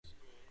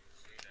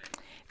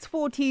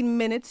14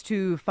 minutes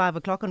to 5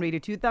 o'clock on Radio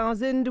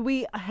 2000.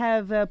 We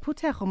have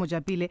Phuthego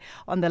Mojapele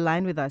on the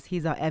line with us.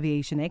 He's our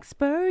aviation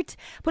expert.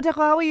 Phuthego,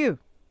 how are you?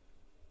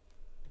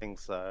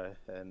 Thanks,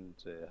 and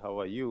how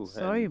are you?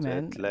 Sorry, and,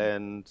 man.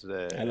 Glenn,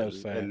 Hello,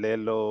 sir.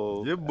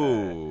 Lelo,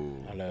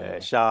 Hello.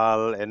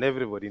 Charles, and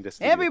everybody in the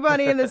studio.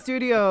 Everybody in the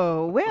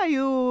studio. Where are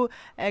you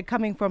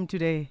coming from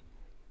today?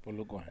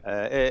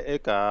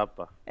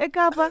 Ekapa.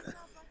 Ekapa.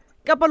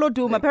 Kapa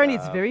Loduma. Apparently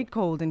it's very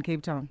cold in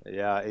Cape Town.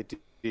 Yeah, it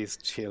is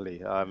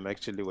chilly. I'm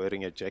actually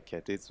wearing a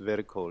jacket. It's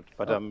very cold.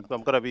 But I'm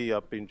going to be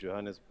up in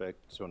Johannesburg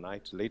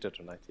later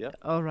tonight, yeah?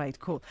 All right,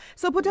 cool.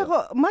 So,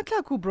 Phuthego,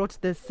 Matlaku brought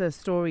this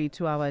story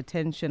to our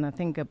attention, I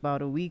think,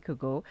 about a week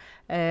ago,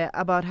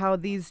 about how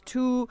these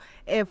two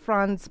Air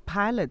France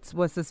pilots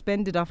were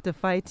suspended after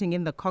fighting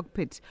in the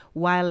cockpit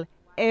while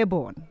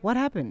airborne. What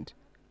happened?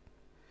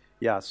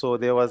 Yeah, so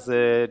there was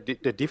the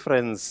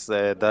difference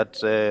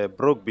that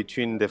broke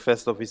between the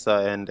first officer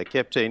and the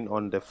captain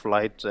on the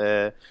flight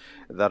that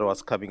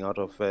was coming out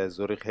of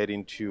Zurich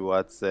heading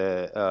towards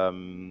Paris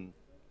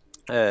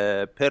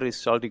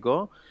Charles de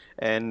Gaulle.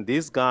 And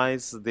these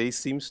guys, they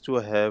seems to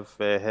have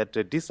had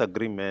a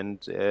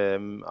disagreement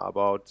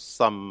about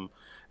some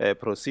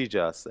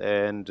procedures,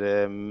 and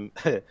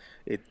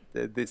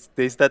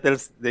they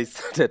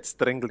started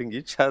strangling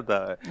each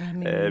other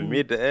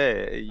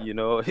mid-air. You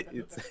know,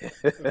 it's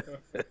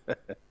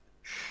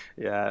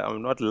yeah,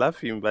 I'm not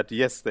laughing, but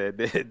yes,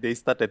 they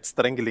started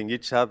strangling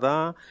each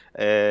other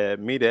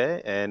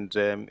mid-air, and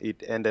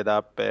it ended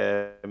up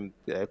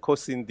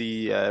causing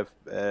the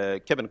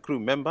cabin crew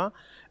member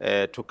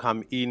to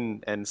come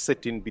in and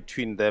sit in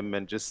between them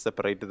and just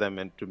separate them,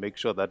 and to make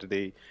sure that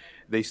they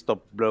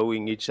stop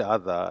blowing each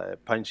other,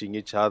 punching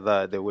each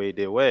other the way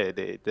they were.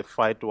 The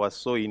fight was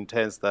so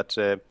intense that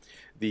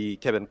the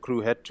cabin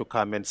crew had to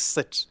come and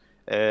sit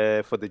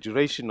for the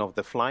duration of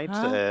the flight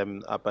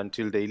up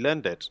until they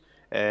landed.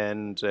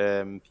 And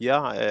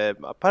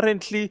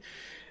apparently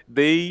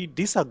they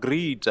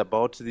disagreed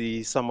about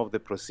some of the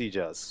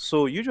procedures.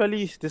 So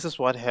usually this is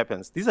what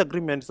happens.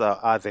 Disagreements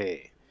are there.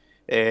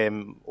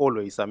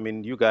 Always. I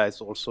mean, you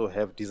guys also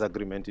have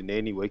disagreement in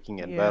any working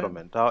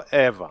environment.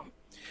 However,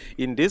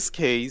 in this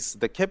case,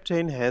 the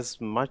captain has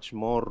much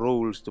more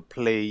roles to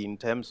play in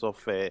terms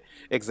of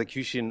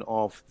execution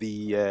of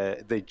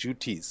the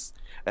duties.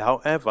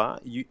 However,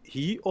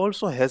 he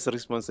also has a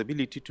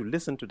responsibility to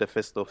listen to the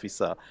first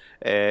officer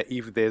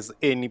if there's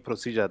any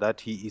procedure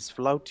that he is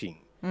flouting.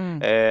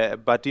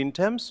 But in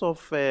terms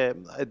of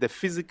the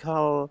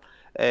physical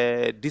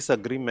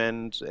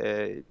disagreement,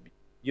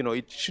 you know,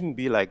 it shouldn't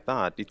be like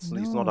that. It's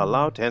not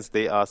allowed, hence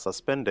they are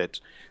suspended.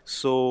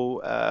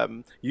 So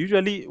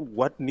usually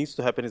what needs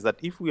to happen is that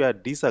if we are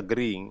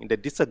disagreeing, the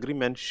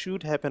disagreement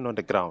should happen on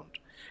the ground.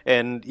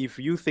 And if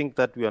you think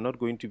that we are not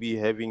going to be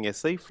having a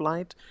safe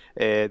flight,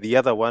 the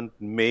other one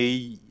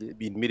may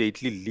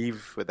immediately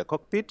leave the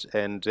cockpit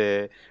and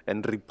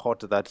report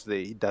that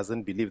he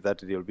doesn't believe that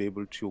they'll be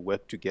able to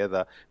work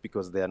together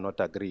because they are not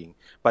agreeing.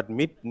 But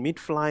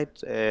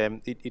mid-flight,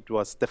 it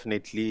was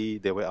definitely,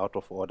 they were out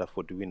of order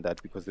for doing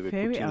that because they were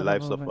putting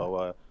lives of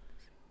our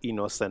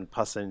innocent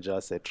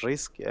passengers at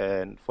risk,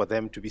 and for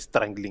them to be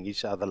strangling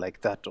each other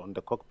like that on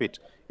the cockpit,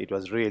 it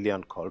was really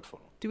uncalled for.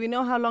 Do we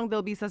know how long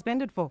they'll be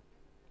suspended for?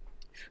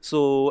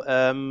 So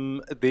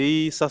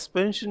the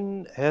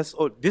suspension has,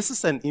 this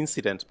is an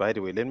incident, by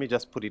the way, let me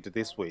just put it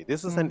this way.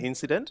 This is an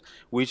incident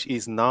which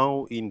is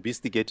now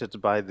investigated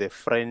by the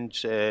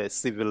French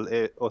Civil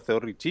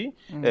Authority,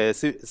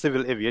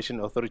 Civil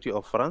Aviation Authority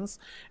of France,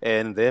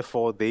 and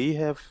therefore they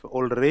have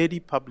already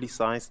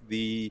publicized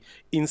the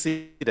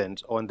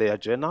incident on their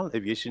journal,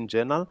 Aviation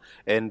Journal,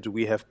 and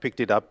we have picked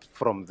it up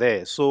from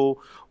there.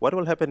 So what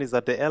will happen is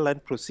that the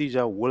airline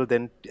procedure will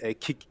then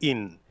kick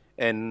in.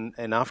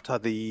 And after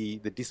the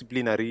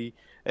disciplinary,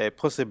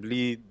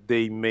 possibly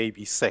they may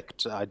be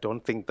sacked. I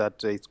don't think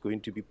that it's going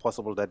to be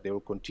possible that they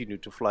will continue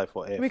to fly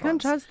for Air France. We can't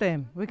trust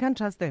them. We can't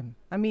trust them.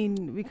 I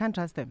mean, we can't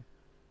trust them.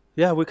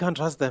 Yeah, we can't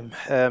trust them.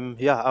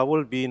 I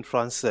will be in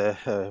France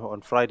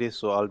on Friday,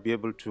 so I'll be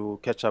able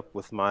to catch up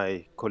with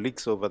my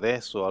colleagues over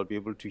there. So I'll be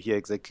able to hear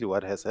exactly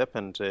what has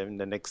happened. In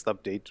the next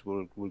update,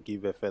 we'll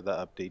give a further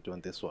update on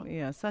this one.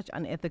 Yeah, such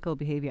unethical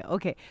behavior.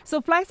 Okay,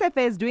 so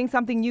FlySafair is doing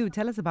something new.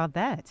 Tell us about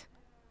that.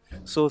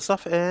 So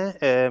SAF Air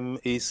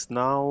is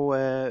now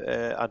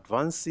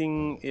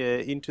advancing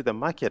into the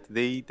market.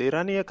 They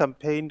run a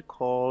campaign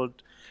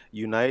called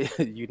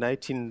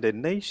Uniting the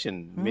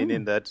Nation,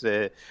 meaning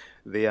that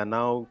they are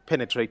now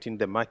penetrating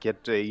the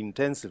market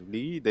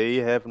intensively. They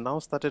have now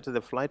started the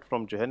flight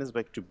from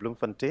Johannesburg to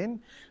Bloemfontein.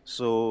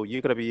 So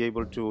you're going to be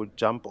able to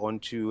jump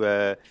onto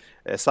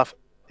SAF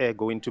Air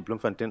going to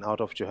Bloemfontein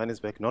out of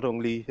Johannesburg, not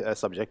only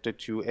subjected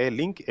to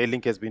Airlink.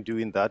 Airlink has been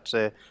doing that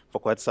for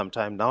quite some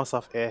time. Now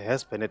SAF Air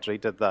has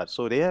penetrated that.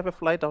 So they have a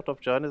flight out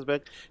of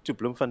Johannesburg to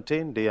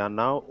Bloemfontein. They are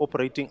now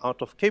operating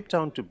out of Cape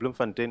Town to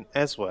Bloemfontein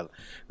as well.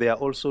 They are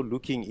also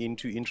looking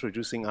into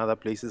introducing other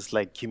places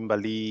like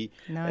Kimberley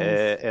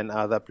and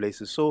other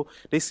places. So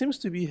they seems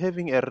to be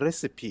having a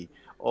recipe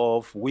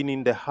of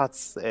winning the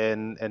hearts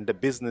and the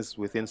business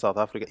within South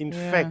Africa. In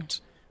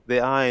fact, They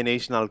are a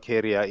national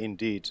carrier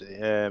indeed,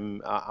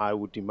 I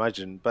would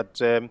imagine.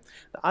 But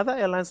other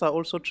airlines are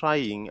also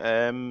trying.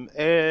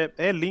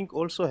 Airlink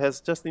also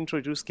has just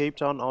introduced Cape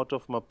Town out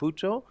of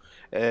Maputo,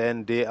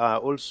 and they are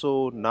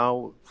also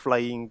now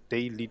flying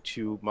daily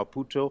to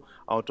Maputo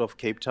out of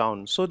Cape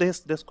Town. So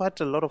there's quite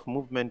a lot of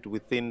movement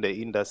within the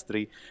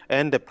industry,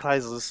 and the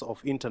prices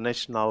of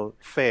international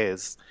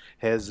fares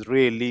has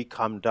really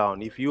come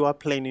down. If you are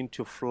planning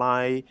to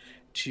fly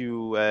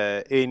to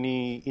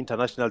any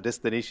international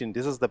destination,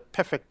 this is the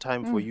perfect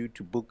time for you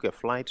to book a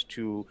flight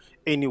to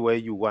anywhere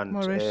you want.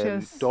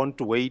 Mauritius. Don't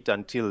wait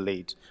until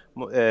late.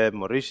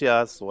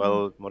 Mauritius,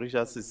 well,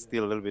 Mauritius is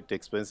still a little bit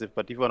expensive,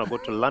 but if you want to go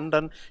to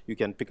London, you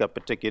can pick up a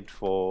ticket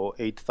for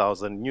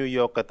 8,000. New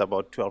York at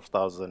about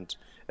 12,000.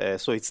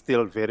 So it's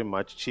still very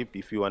much cheap.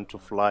 If you want to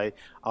fly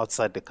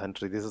outside the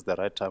country, this is the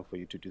right time for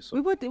you to do so.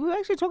 We were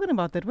actually talking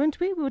about that, weren't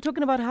we? We were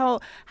talking about how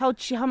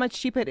much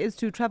cheaper it is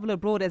to travel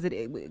abroad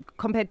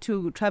compared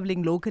to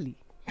traveling locally.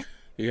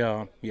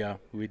 Yeah,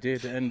 we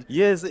did. And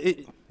Yes,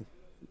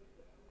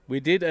 we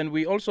did, and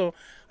we also,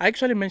 I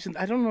actually mentioned,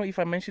 I don't know if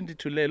I mentioned it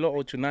to Lelo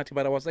or to Nati,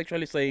 but I was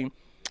actually saying,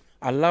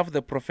 I love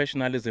the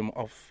professionalism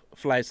of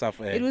Fly South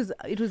Air.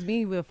 It was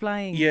me, we were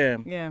flying. Yeah.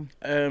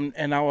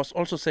 And I was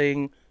also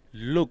saying,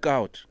 look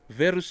out,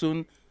 very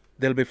soon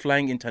they'll be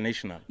flying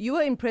international. You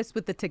were impressed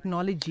with the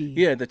technology.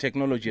 Yeah, the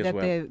technology as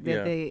well.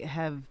 They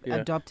have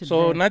adopted.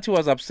 So there. Nati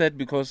was upset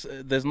because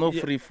there's no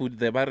free food.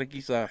 The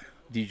Barakisa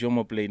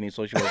Dijomo plane,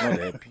 so she was not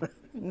happy.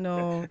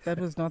 No, that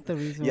was not the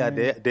reason. yeah,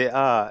 why. they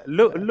are.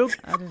 Look,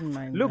 I didn't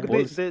mind. look.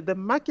 that. The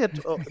market,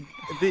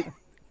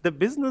 the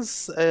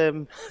business,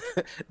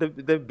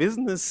 the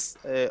business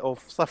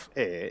of South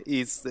Air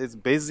is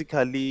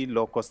basically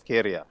low cost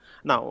carrier.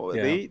 Now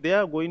Yeah. they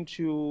are going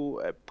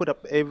to put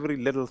up every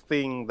little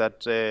thing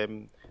that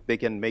they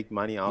can make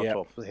money out Yeah.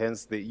 of.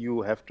 Hence,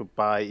 you have to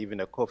buy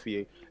even a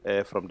coffee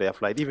from their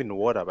flight, even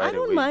water. By I the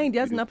don't way, mind. you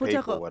Yes, do pay for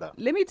Naputeko. water.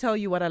 Let me tell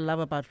you what I love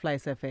about Fly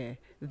Air.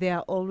 They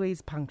are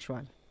always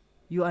punctual.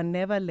 You are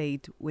never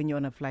late when you're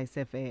on a Fly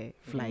Air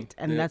flight,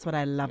 and They- that's what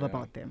I love yeah.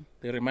 about them.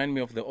 They remind me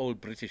of the old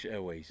British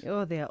Airways.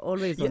 Oh, they are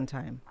always on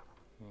time.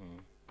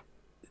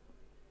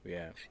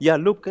 Yeah. Yeah,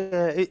 look,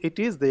 it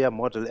is their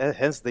model,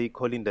 hence they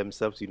calling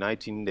themselves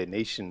uniting the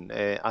nation.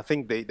 I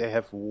think they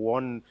have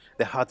won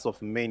the hearts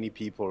of many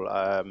people,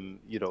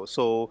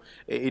 so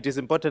it is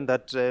important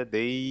that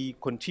they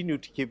continue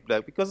to keep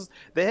that, because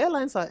the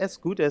airlines are as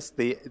good as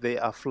they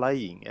are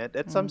flying.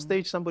 At some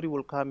stage, somebody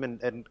will come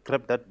and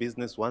grab that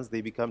business once they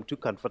become too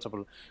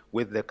comfortable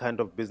with the kind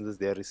of business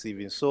they are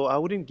receiving. So I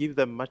wouldn't give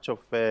them much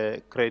of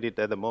credit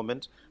at the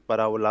moment, but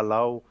I will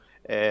allow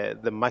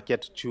the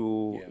market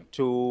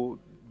to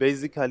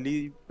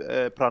basically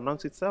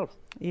pronounce itself.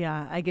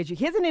 Yeah, I get you.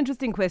 Here's an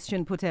interesting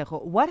question,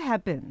 Phuthego. What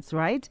happens,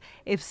 right,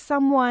 if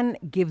someone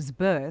gives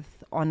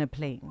birth on a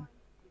plane?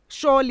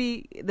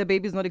 Surely the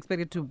baby is not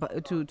expected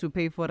to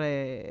pay for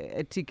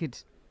a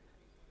ticket.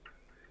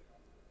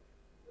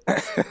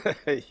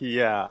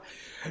 Yeah,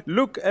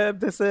 look,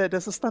 there's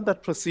a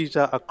standard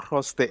procedure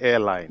across the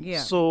airline. Yeah.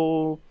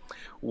 So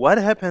what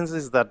happens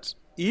is that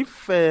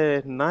if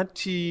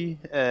Nati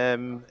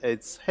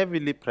it's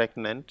heavily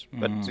pregnant,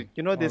 but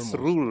there's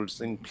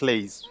rules in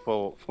place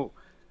for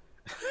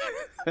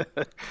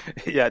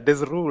yeah,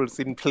 there's rules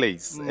in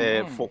place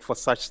for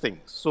such things.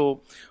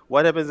 So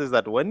what happens is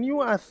that when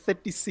you are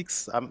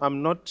 36,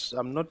 I'm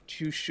not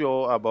too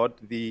sure about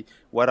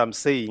what I'm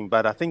saying,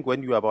 but I think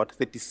when you are about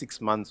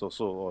 36 months or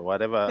so or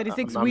whatever,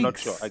 36 I'm weeks. not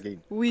sure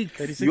again. Weeks.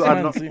 36 You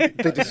are not months.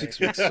 36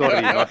 weeks.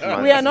 Sorry, not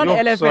months. We are not No,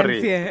 elephants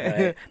sorry.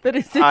 here.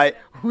 36 I-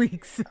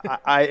 weeks.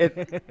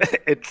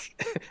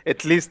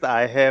 At least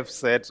I have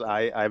said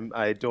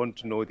I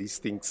don't know these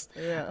things.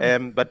 Yeah.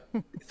 But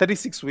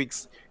 36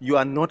 weeks, you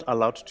are not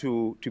allowed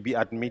to be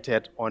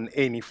admitted on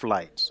any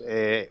flight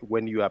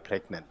when you are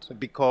pregnant,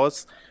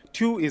 because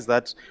two is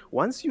that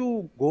once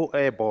you go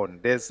airborne,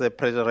 there's a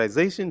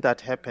pressurization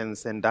that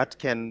happens, and that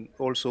can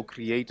also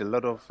create a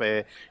lot of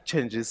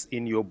changes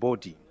in your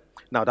body.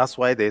 Now, that's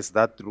why there's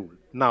that rule.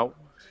 Now,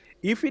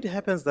 if it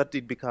happens that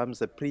it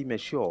becomes a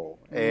premature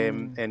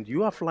and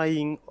you are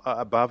flying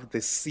above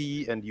the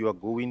sea and you are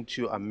going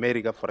to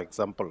America, for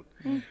example,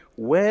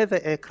 where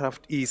the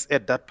aircraft is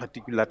at that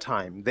particular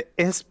time, the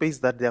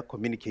airspace that they are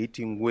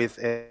communicating with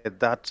at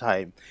that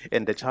time,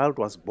 and the child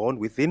was born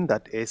within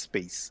that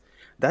airspace,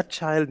 that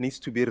child needs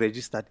to be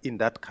registered in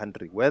that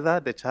country. Whether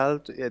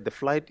the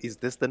flight is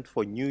destined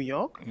for New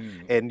York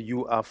and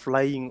you are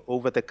flying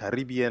over the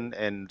Caribbean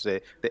and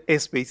the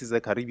airspace is a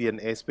Caribbean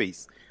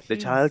airspace, the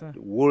child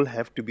will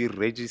have to be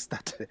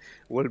registered,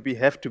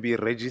 have to be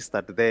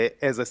registered there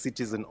as a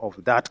citizen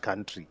of that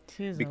country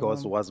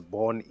because was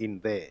born in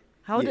there.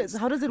 How Yes.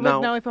 does it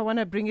work now if I want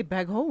to bring it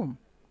back home?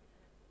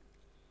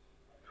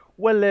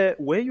 Well,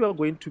 where you are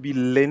going to be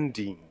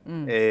landing,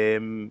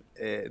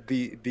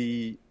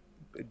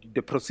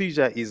 the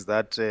procedure is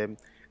that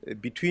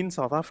between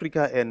South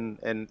Africa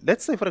and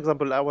let's say, for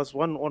example, I was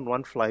on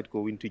one flight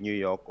going to New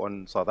York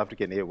on South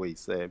African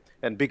Airways,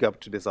 and big up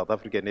to the South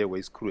African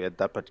Airways crew at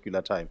that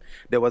particular time.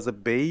 There was a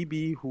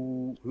baby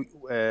who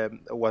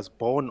was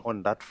born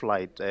on that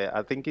flight.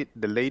 I think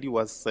the lady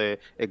was a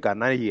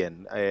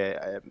Ghanaian,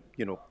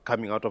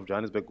 coming out of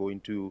Johannesburg going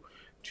to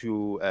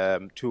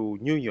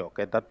New York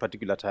at that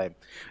particular time.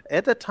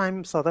 At the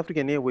time, South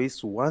African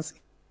Airways was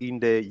in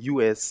the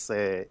U.S.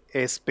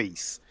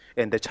 airspace,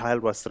 and the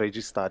child was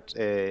registered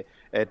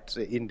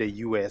in the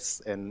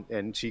U.S.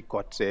 and she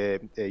got a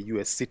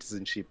U.S.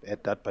 citizenship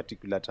at that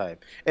particular time.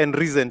 And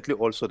recently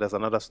also there's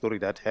another story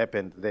that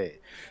happened there.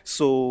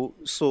 So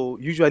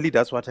usually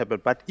that's what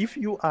happened. But if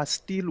you are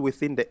still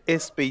within the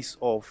airspace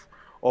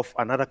of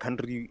another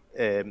country,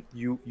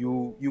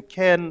 you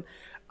can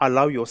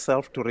allow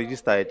yourself to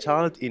register a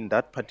child in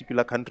that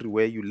particular country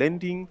where you're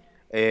landing,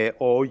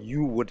 or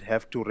you would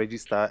have to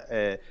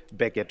register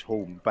back at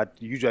home. But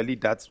usually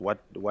that's what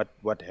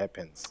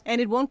happens.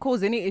 And it won't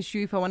cause any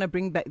issue if I want to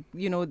bring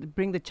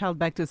the child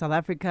back to South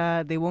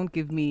Africa. They won't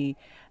give me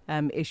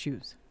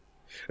issues.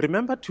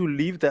 Remember, to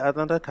leave the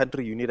other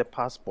country, you need a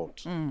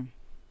passport.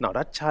 Now,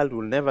 that child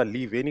will never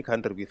leave any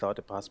country without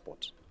a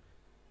passport.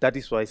 That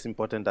is why it's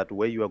important that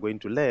where you are going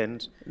to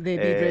land, they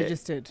be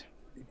registered.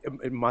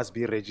 It must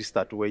be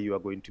registered where you are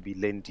going to be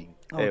landing,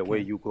 where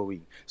you're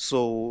going.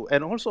 So,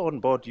 and also on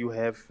board, you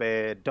have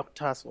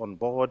doctors on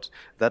board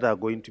that are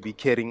going to be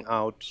carrying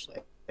out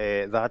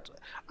that.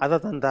 Other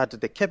than that,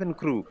 the cabin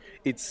crew,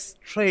 it's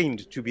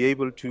trained to be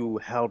able to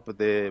help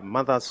the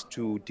mothers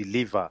to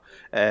deliver.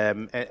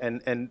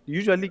 And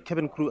usually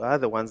cabin crew are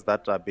the ones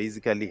that are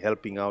basically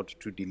helping out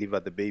to deliver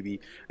the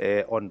baby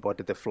on board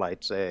the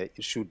flight,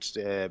 should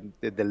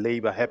the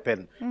labor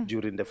happen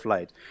during the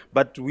flight.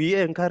 But we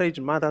encourage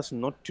mothers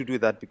not to do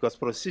that, because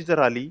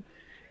procedurally,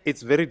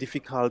 it's very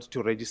difficult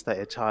to register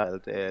a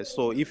child.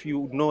 So if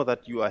you know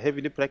that you are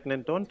heavily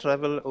pregnant, don't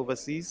travel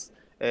overseas.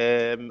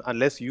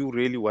 Unless you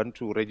really want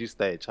to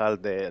register a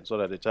child there so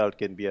that the child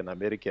can be an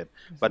American.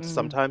 But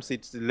sometimes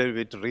it's a little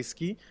bit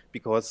risky,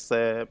 because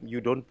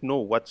you don't know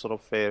what sort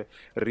of a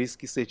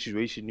risky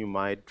situation you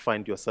might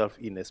find yourself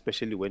in,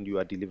 especially when you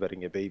are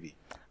delivering a baby.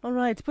 All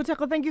right,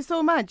 Phuthego, thank you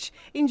so much.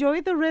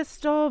 Enjoy the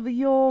rest of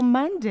your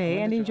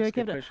Monday and enjoy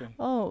Cape Town.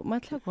 Oh,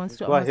 Matlak wants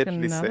to ask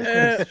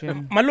another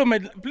question.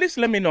 Malume, please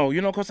let me know,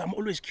 because I'm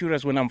always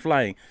curious when I'm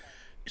flying.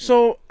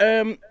 So,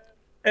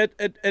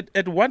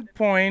 At what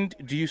point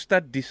do you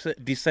start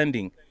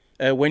descending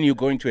when you're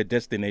going to a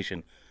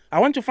destination? I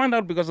want to find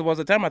out, because there was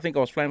a time I think I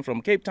was flying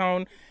from Cape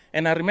Town,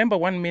 and I remember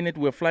one minute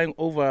we were flying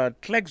over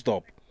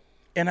Klerksdorp,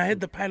 and I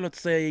heard the pilot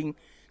saying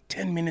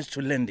 10 minutes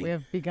to landing. We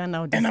have begun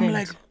our descent. And I'm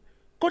like,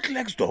 go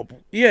Klerksdorp.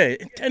 Yeah,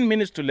 10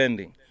 minutes to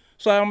landing.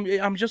 So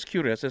I'm just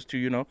curious as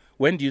to,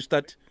 when do you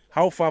start,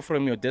 how far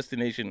from your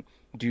destination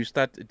do you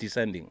start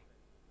descending?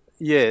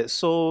 Yeah,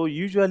 so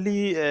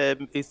usually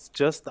it's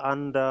just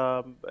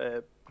under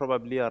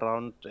probably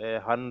around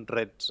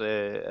 100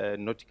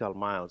 nautical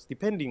miles,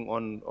 depending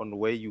on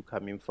where you're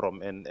coming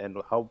from and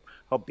how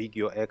big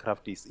your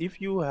aircraft is. If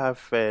you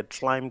have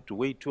climbed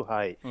way too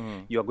high,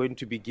 you are going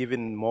to be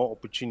given more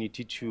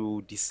opportunity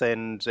to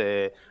descend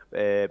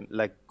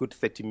like good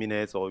 30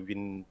 minutes or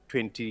even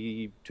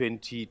 20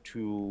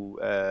 to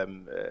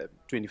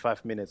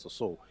 25 minutes or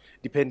so,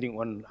 depending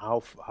on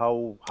how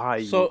high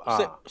you are.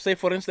 So, say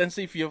for instance,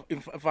 if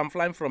I'm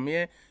flying from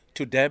here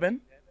to Durban,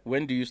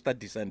 when do you start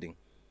descending?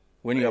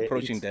 When you're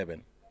approaching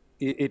Durban?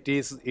 It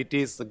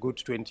is a good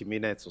 20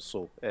 minutes or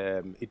so.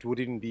 It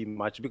wouldn't be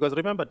much, because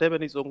remember,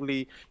 Durban is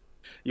only,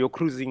 your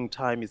cruising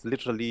time is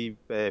literally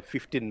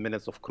 15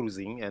 minutes of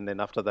cruising, and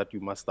then after that you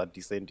must start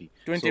descending.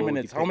 20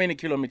 minutes. How many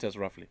kilometers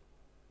roughly?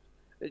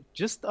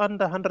 Just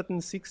under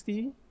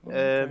 160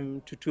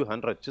 to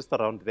 200, just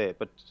around there,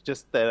 but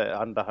just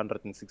under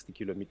 160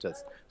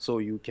 kilometers. So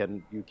you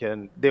can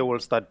they will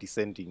start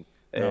descending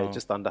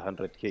just under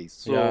 100 k's.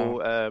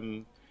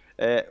 So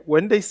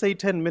when they say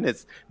 10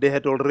 minutes, they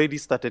had already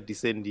started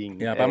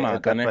descending at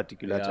that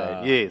particular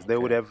time. Yes, they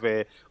would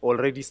have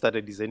already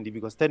started descending,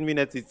 because 10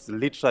 minutes, it's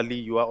literally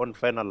you are on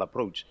final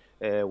approach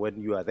when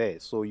you are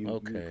there. So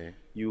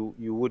you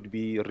would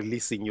be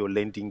releasing your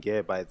landing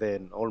gear by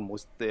then,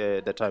 almost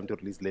the time to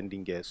release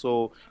landing gear.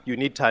 So you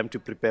need time to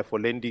prepare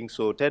for landing.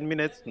 So 10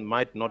 minutes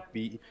might not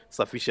be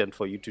sufficient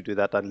for you to do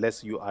that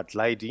unless you are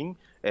gliding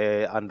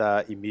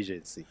under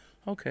emergency.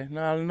 Okay,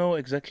 now I'll know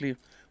exactly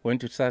when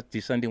to start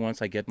descending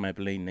once I get my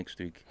plane next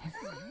week.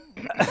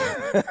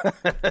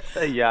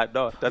 Yeah,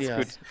 no, that's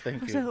good.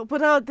 Thank you.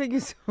 But I'll thank you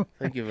so much.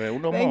 Thank you very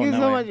much. Thank you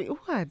so much.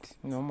 What?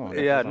 No more.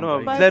 Yeah,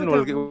 no, Glenn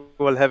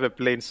will have a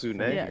plane soon.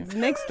 Yeah,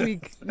 next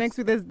week. Next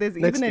week, there's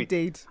even a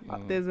date.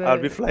 I'll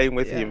be flying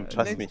with him,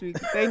 trust me. Next week.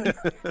 Thank you.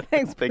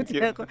 Thanks, Thank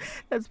you.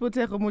 That's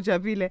Phuthego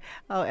Mojapele,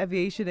 our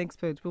aviation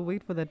expert. We'll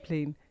wait for that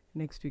plane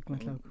next week,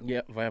 Matlako.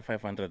 Yeah, via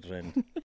 500 Rand.